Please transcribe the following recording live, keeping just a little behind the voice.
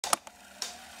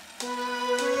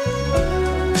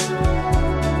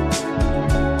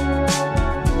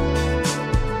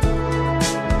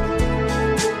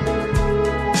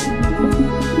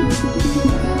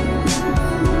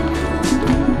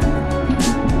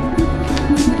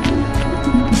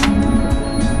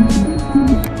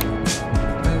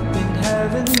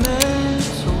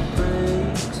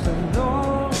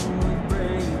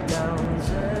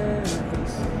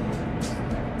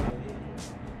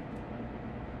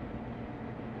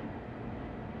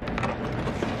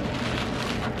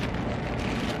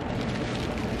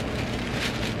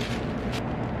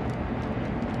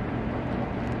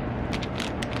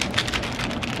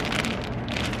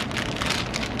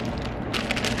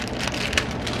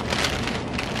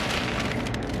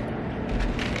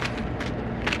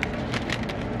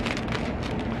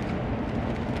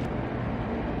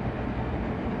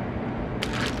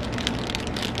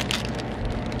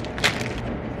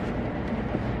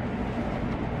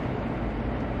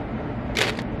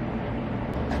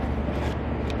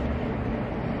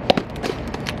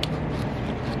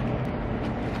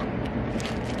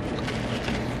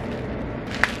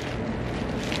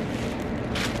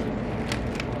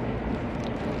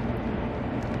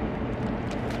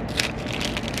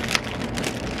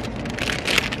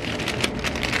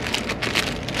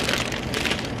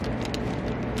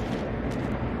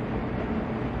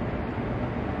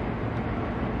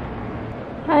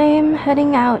I'm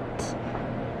heading out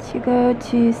to go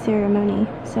to ceremony,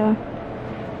 so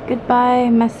goodbye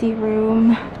messy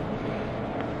room.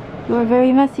 You are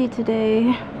very messy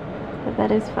today, but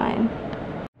that is fine.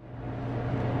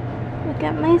 Look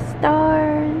at my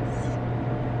stars.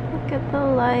 Look at the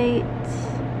lights.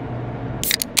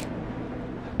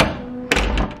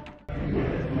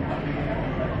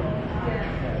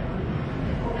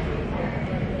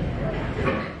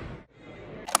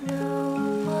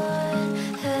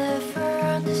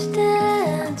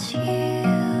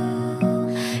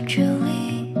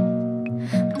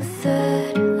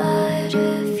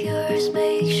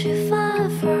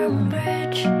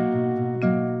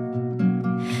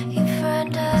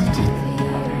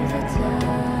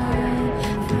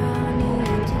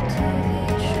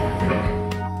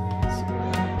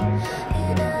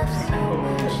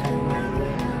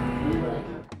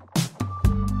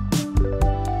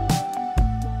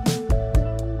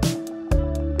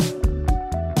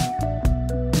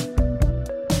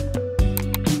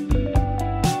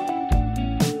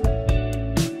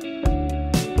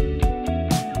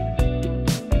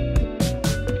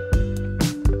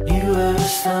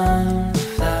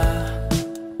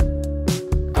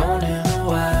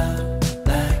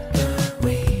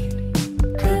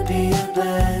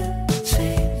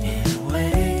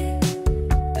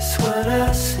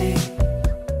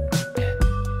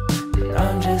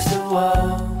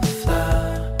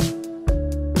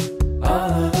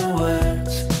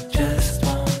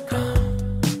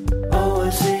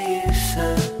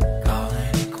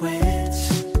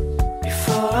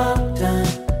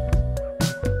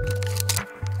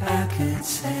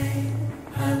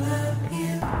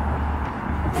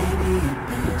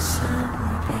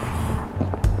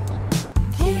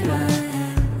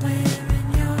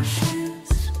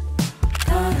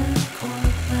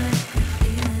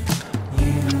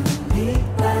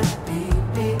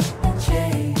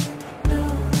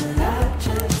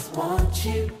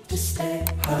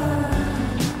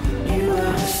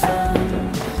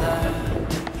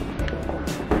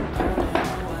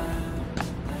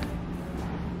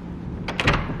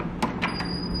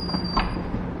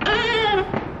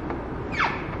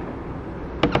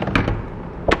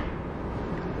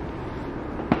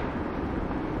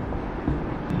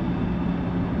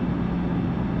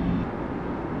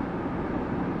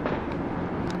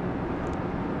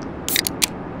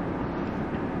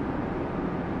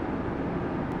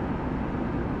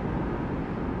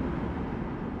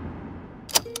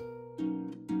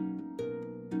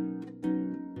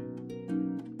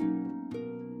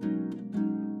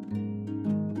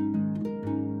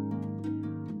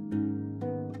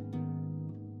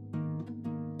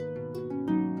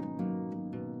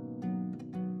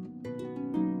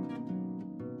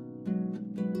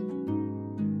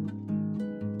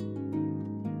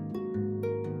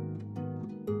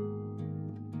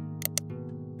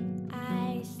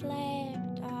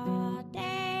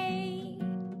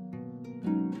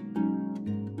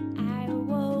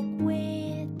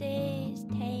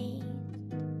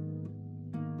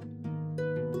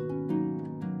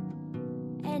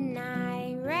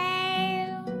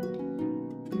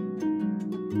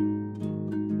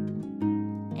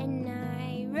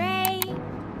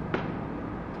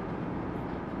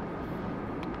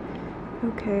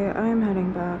 Okay, I'm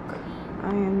heading back.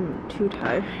 I am too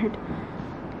tired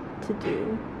to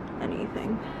do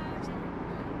anything.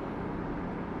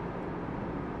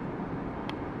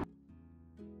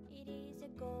 It is a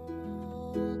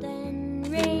golden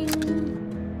ring.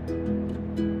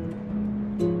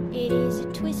 It is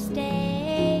a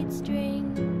twisted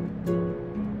string.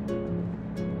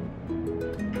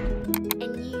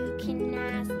 And you can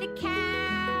ask the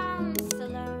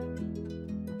counselor.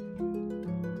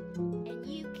 And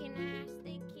you can ask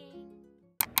the king.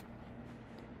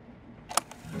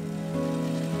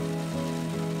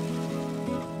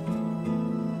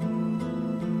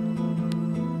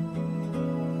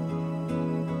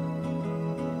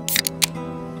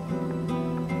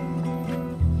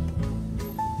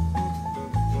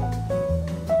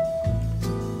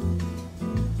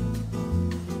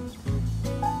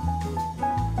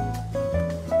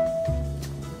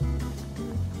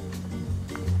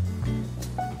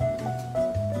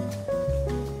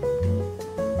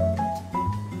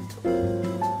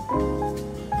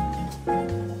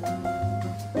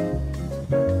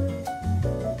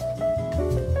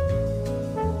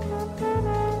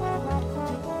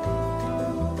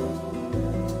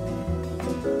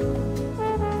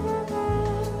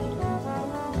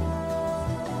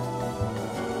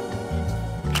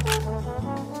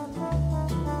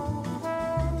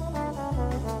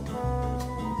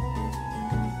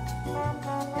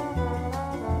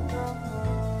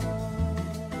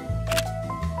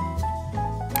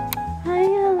 Hi,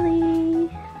 Ellie.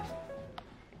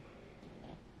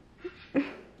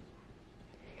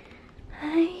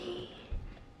 Hi.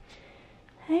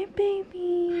 Hi,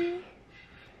 baby.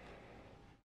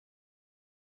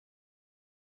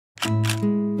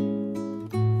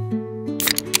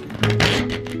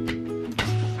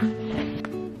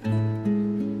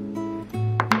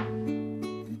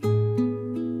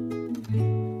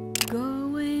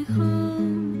 Going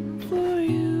home for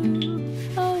you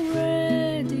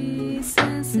already.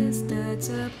 Senses that's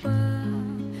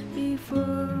above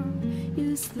before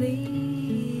you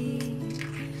sleep.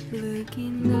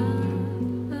 Looking up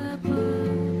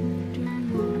above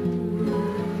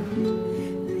tomorrow.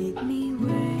 Lead me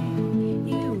where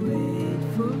you wait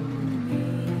for me.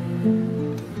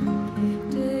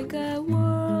 Take a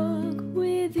walk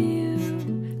with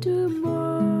you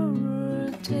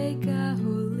tomorrow. Take a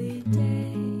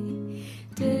holiday.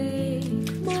 Take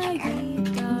my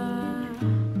guitar.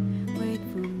 Wait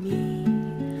for me.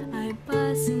 I'm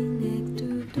passing next to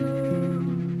door.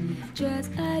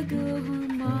 Just I go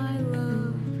home, my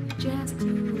love. Just to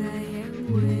lie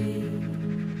away.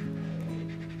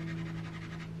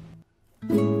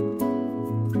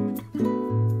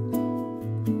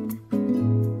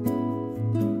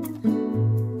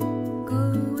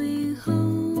 Going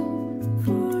home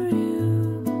for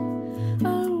you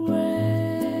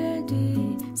already.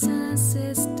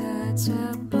 Sunset starts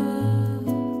above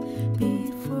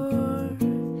before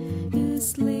you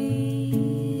sleep.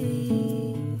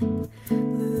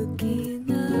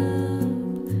 Looking up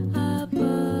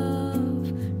above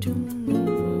to moonlight.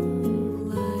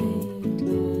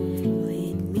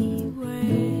 Lead me where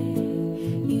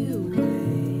you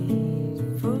wait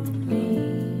for me.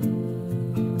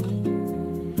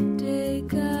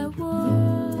 Take a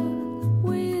walk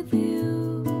with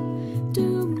you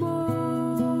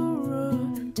tomorrow.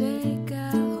 Take a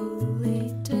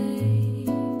holiday.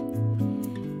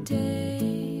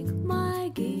 Take my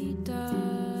guitar.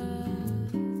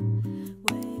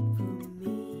 Wait for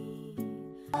me.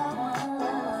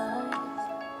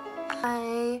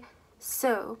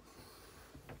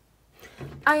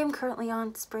 I am currently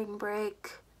on spring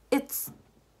break. It's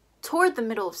toward the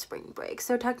middle of spring break,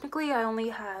 so technically I only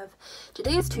have,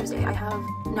 today is Tuesday,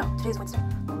 today's Wednesday,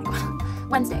 oh my god,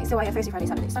 Wednesday, so I have Thursday, Friday,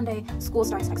 Saturday, Sunday, school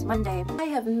starts next Monday. I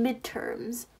have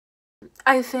midterms.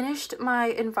 I finished my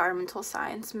environmental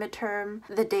science midterm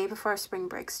the day before spring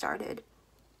break started,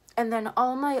 and then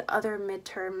all my other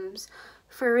midterms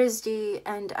for RISD,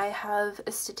 and I have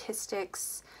a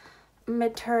statistics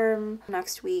midterm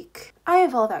next week. I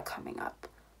have all that coming up,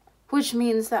 which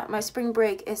means that my spring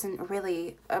break isn't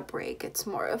really a break. It's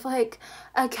more of like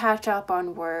a catch up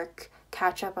on work,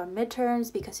 catch up on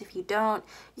midterms, because if you don't,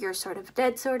 you're sort of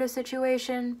dead sort of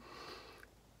situation.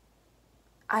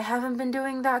 I haven't been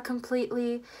doing that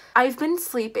completely. I've been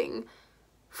sleeping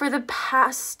for the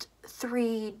past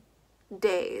 3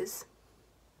 days.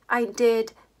 I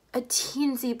did a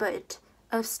teensy bit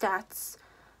of stats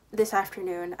this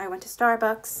afternoon. I went to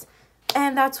Starbucks,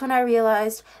 and that's when I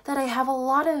realized that I have a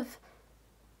lot of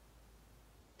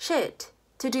shit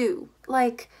to do.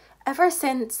 Like, ever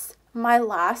since my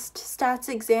last stats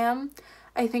exam,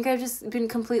 I think I've just been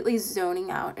completely zoning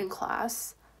out in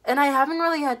class. And I haven't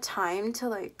really had time to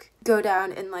like go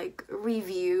down and like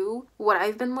review what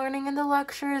I've been learning in the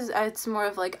lectures. It's more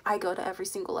of like I go to every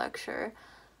single lecture,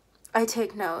 I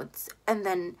take notes, and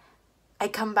then I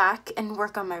come back and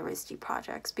work on my RISD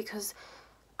projects because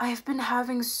I've been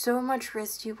having so much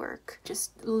RISD work.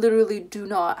 Just literally do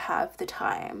not have the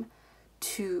time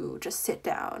to just sit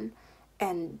down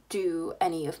and do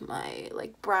any of my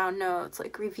like Brown notes,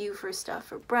 like review for stuff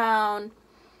for Brown.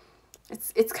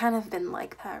 It's kind of been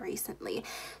like that recently.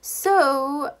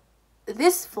 So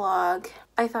this vlog,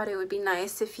 I thought it would be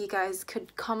nice if you guys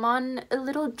could come on a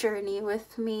little journey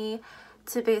with me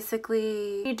to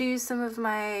basically do some of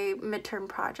my midterm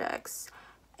projects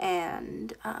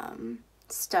and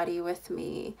study with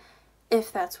me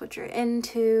if that's what you're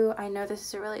into. I know this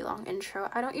is a really long intro.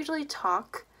 I don't usually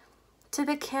talk to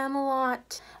the cam a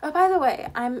lot. Oh, by the way,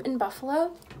 I'm in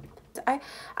Buffalo. I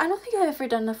don't think I've ever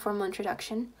done a formal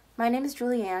introduction. My name is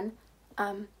Julianne.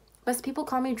 Most people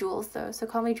call me Jules though, so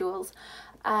call me Jules.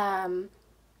 I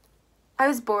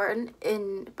was born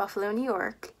in Buffalo, New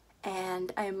York,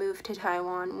 and I moved to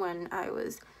Taiwan when I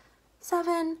was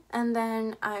 7, and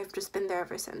then I've just been there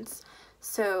ever since.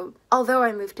 So although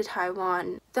I moved to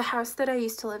Taiwan, the house that I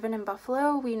used to live in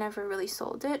Buffalo, we never really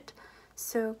sold it.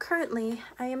 So currently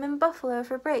I am in Buffalo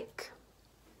for break.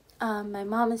 My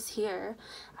mom is here.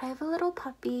 I have a little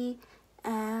puppy,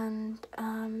 and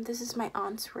this is my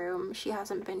aunt's room. She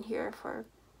hasn't been here for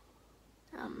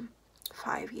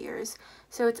 5 years,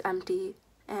 so it's empty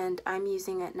and I'm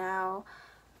using it now.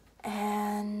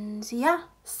 And yeah,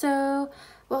 so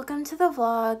welcome to the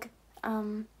vlog,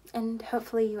 and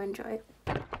hopefully you enjoy.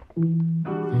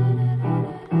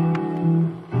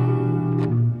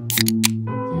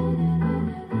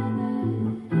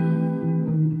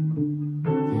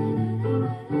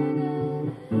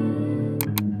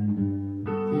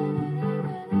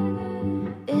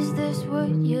 Is this what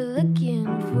you're looking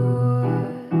for?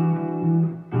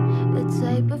 A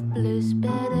type of bliss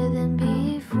better than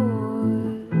before.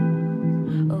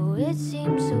 Oh, it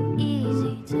seems so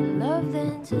easy to love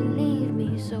than to leave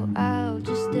me, so I'll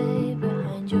just stay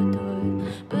behind your door.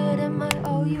 But am I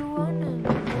all you wanna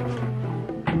know?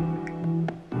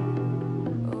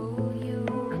 Oh, you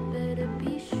would better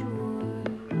be sure,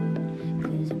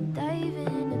 'cause I'm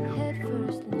diving in head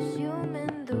first and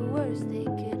assuming the worst that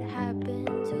could happen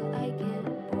till I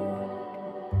get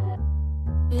bored.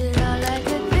 But all I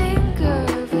could think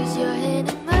of was your hand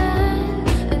in mine,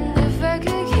 and if I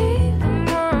could keep them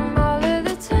warm all of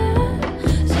the time,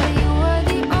 so you are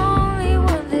the only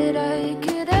one that I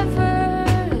could ever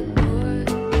adore.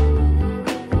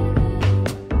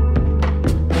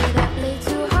 But I played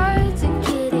too hard to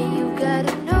get it, you got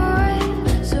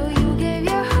annoyed, so you gave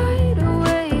your heart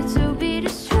away to be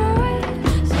destroyed.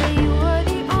 Say you are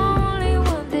the only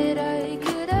one that I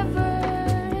could ever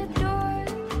adore.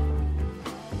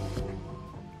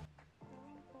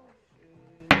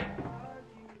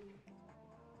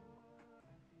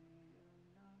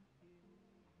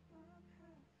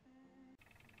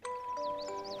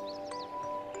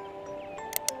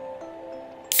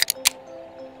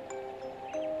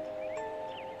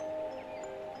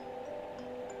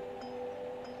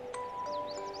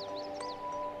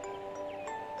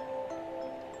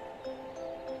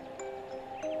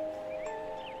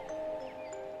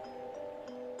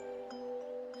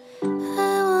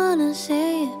 I wanna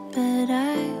say it, but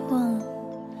I won't.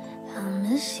 I'll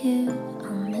miss you,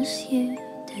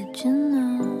 did you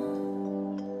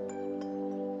know?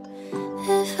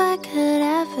 If I could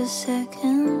have a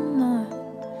second more,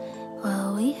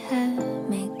 what we had,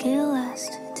 make it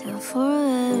last till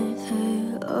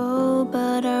forever. Oh,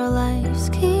 but our lives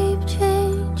keep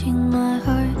changing, my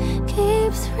heart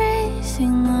keeps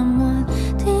racing. I'm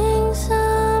wanting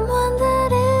someone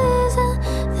that isn't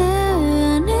there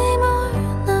anymore.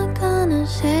 Not gonna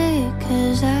say it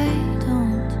 'cause I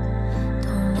don't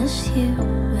miss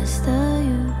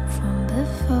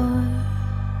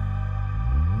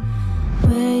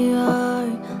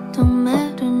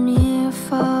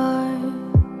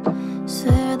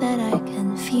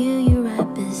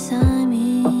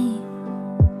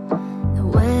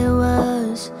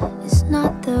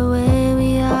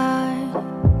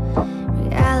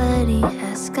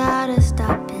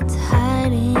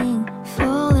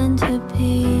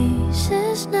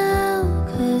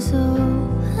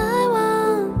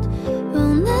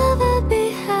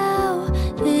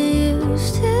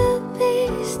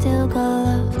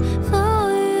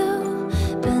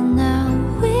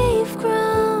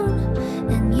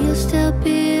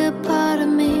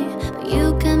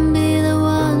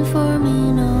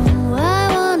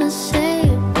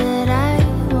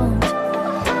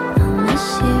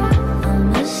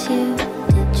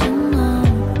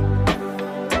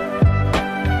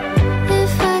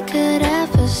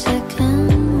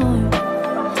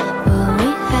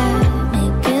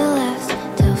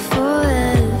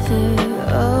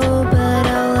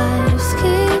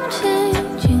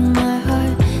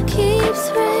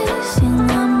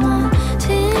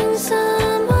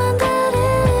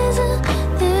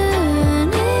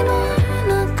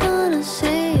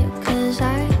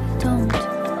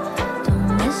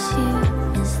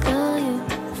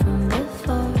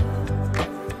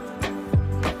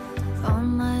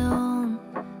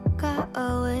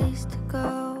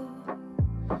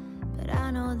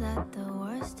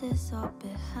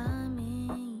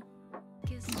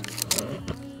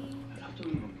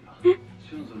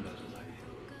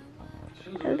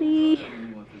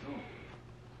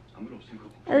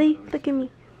Ellie, look at me.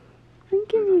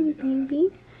 Look at me,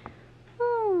 baby.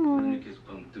 Oh.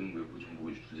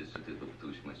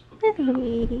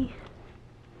 Ellie.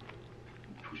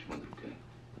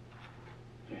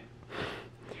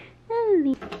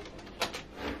 Ellie.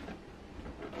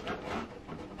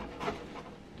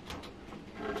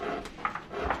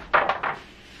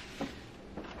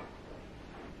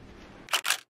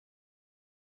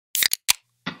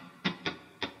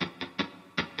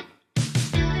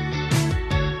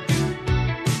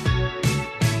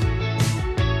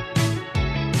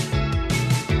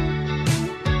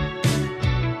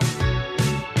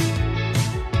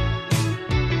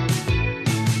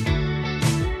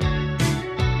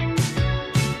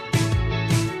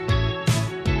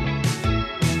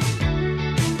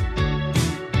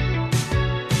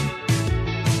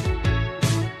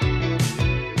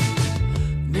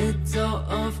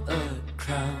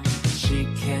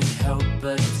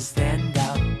 But to stand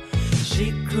out, she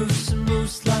grooves and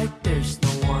moves like there's no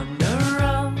one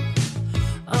around.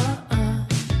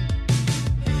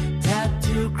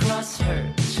 Tattoo across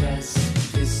her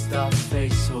chest, pissed off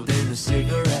face holding a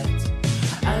cigarette.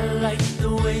 I like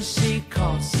the way she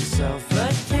calls herself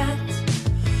a cat.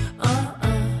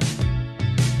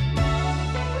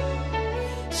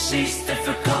 She's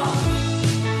difficult,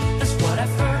 that's what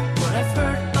I've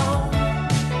heard, oh,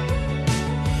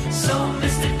 so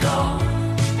mystical.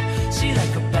 She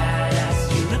like a badass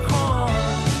unicorn,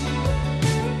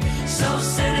 so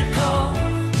cynical,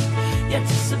 yeah,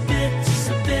 just a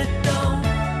bit though.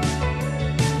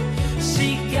 She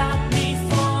got me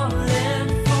falling,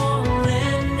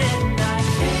 and I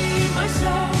hate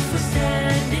myself for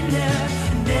standing there,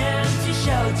 an empty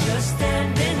shell just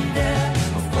standing there.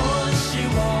 Of course she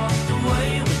walked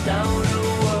away without a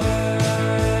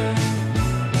word.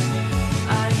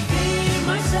 I hate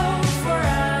myself for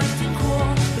acting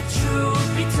cool, but truth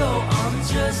be told, I'm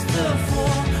just a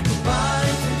fool who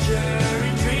buys a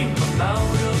jury dream about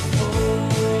a fool.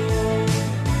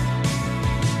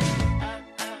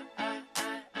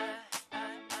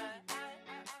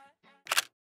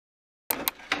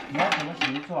你要什么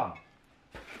形状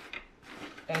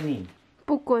 ？Annie，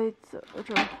 不规则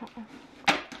就好。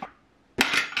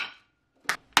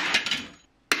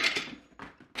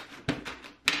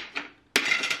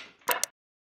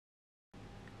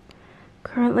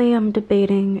Currently, I'm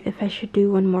debating if I should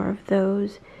do one more of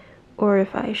those, or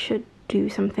if I should do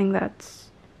something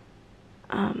that's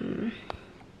an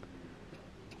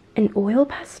oil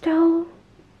pastel.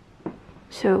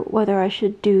 So whether I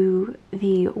should do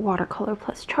the watercolor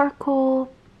plus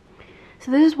charcoal. So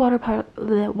this is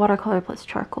watercolor plus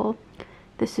charcoal.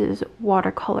 This is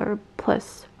watercolor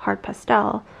plus hard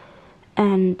pastel,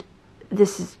 and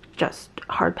this is just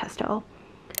hard pastel.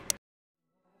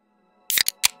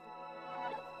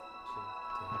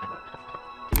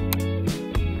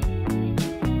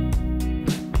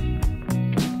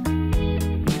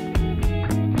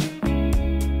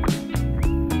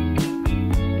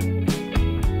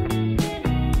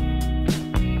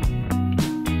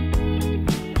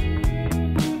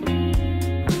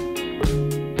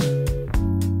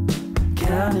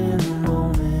 Counting the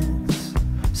moments,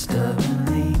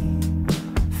 stubbornly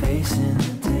facing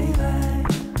the daylight.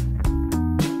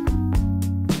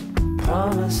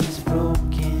 Promises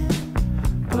broken,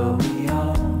 but we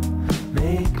all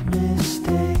make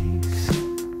mistakes.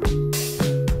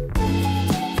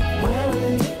 When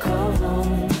will you come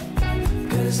home?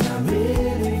 'Cause I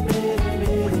really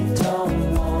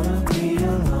don't wanna be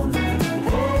alone.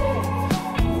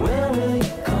 When will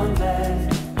you come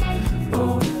back?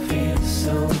 Oh, it feels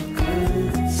so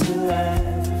good to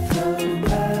laugh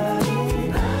about it.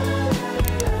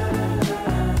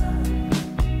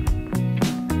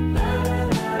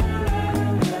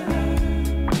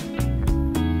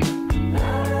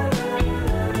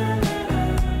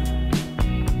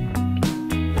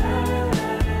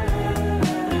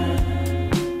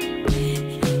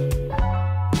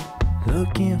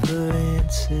 Looking for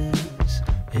answers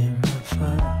in my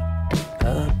phone.